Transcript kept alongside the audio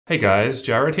Hey guys,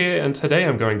 Jared here, and today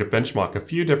I'm going to benchmark a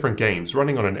few different games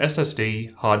running on an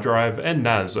SSD, hard drive, and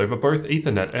NAS over both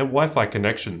Ethernet and Wi-Fi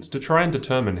connections to try and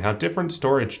determine how different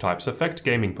storage types affect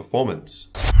gaming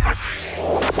performance.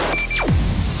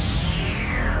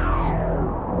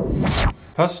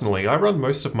 Personally, I run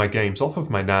most of my games off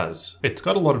of my NAS. It's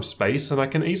got a lot of space and I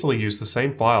can easily use the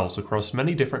same files across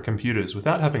many different computers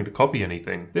without having to copy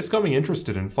anything. This got me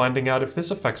interested in finding out if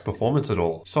this affects performance at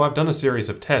all, so I've done a series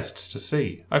of tests to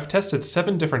see. I've tested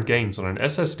 7 different games on an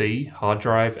SSD, hard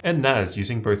drive, and NAS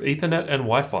using both Ethernet and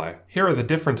Wi-Fi. Here are the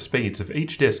different speeds of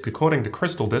each disk according to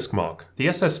Crystal Diskmark. The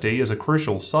SSD is a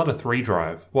crucial SATA 3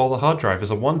 drive, while the hard drive is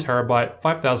a 1TB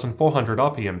 5400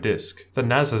 RPM disk. The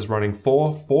NAS is running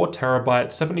 4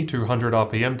 4TB 7200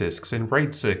 RPM disks in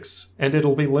RAID 6, and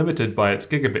it'll be limited by its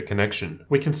gigabit connection.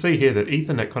 We can see here that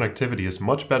Ethernet connectivity is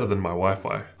much better than my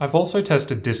Wi-Fi. I've also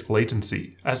tested disk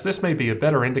latency, as this may be a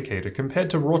better indicator compared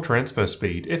to raw transfer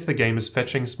speed if the game is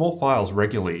fetching small files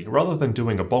regularly rather than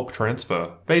doing a bulk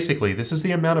transfer. Basically, this is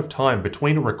the amount of time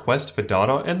between a request for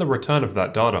data and the return of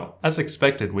that data. As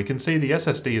expected, we can see the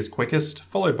SSD is quickest,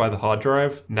 followed by the hard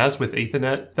drive, NAS with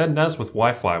Ethernet, then NAS with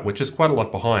Wi-Fi, which is quite a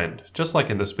lot behind, just like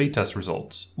in the speed test results.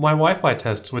 My Wi-Fi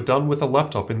tests were done with a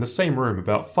laptop in the same room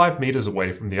about 5 meters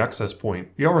away from the access point.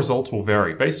 Your results will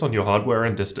vary based on your hardware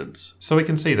and distance. So we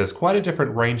can see there's quite a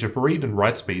different range of read and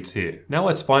write speeds here. Now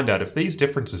let's find out if these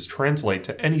differences translate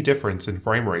to any difference in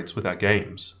frame rates with our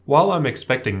games. While I'm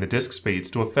expecting the disk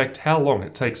speeds to affect how long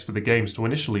it takes for the games to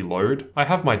initially load, I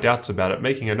have my doubts about it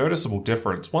making a noticeable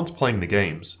difference once playing the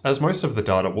games, as most of the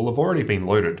data will have already been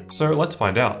loaded. So let's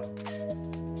find out.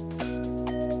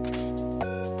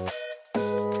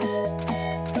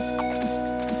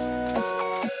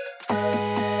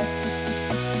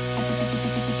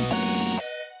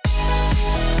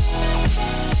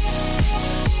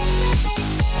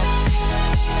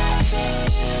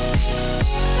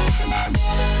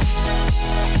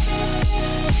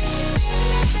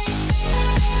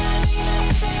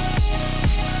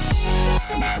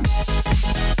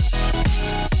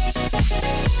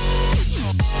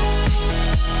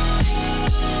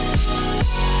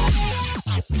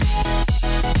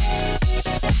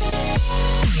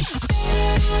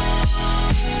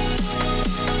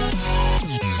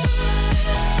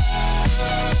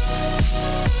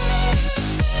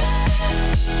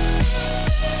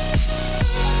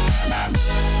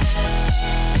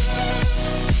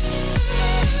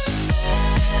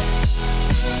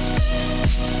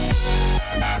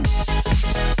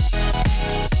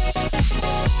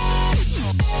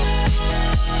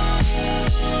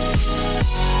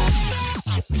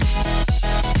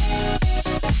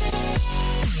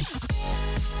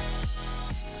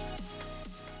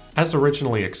 As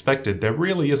originally expected, there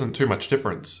really isn't too much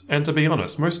difference, and to be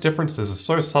honest, most differences are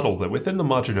so subtle that within the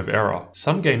margin of error.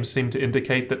 Some games seem to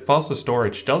indicate that faster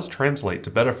storage does translate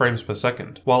to better frames per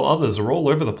second, while others are all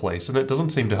over the place and it doesn't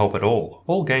seem to help at all.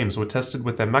 All games were tested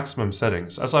with their maximum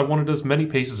settings, as I wanted as many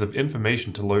pieces of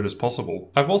information to load as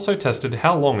possible. I've also tested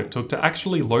how long it took to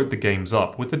actually load the games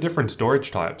up with the different storage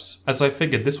types, as I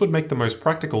figured this would make the most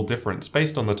practical difference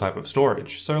based on the type of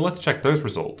storage, so let's check those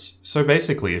results. So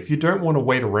basically, if you don't want to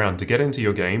wait around to get into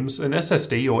your games, an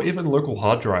SSD or even local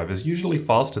hard drive is usually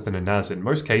faster than a NAS in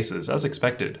most cases, as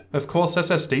expected. Of course,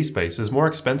 SSD space is more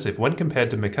expensive when compared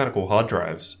to mechanical hard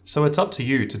drives, so it's up to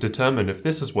you to determine if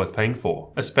this is worth paying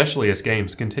for, especially as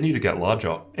games continue to get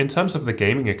larger. In terms of the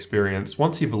gaming experience,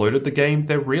 once you've loaded the game,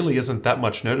 there really isn't that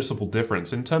much noticeable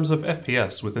difference in terms of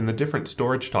FPS within the different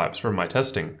storage types from my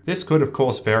testing. This could of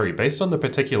course vary based on the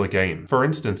particular game. For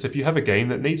instance, if you have a game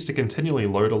that needs to continually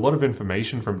load a lot of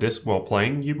information from disk while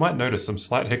playing, you might notice some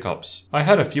slight hiccups. I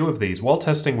had a few of these while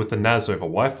testing with the NAS over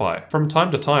Wi-Fi. From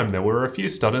time to time there were a few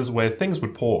stutters where things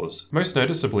would pause, most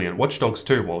noticeably in Watch Dogs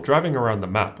 2 while driving around the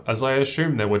map, as I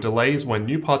assumed there were delays when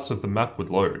new parts of the map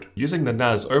would load. Using the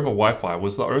NAS over Wi-Fi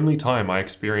was the only time I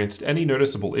experienced any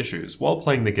noticeable issues while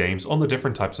playing the games on the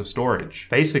different types of storage.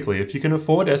 Basically, if you can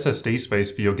afford SSD space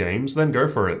for your games, then go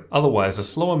for it. Otherwise, a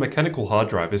slower mechanical hard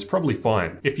drive is probably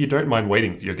fine, if you don't mind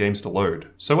waiting for your games to load.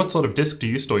 So what sort of disk do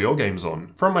you store your games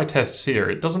on? From my tests here,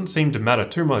 it doesn't seem to matter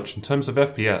too much in terms of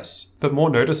FPS, but more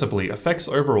noticeably affects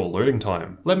overall loading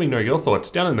time. Let me know your thoughts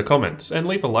down in the comments, and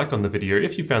leave a like on the video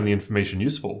if you found the information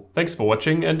useful. Thanks for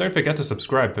watching, and don't forget to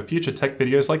subscribe for future tech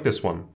videos like this one.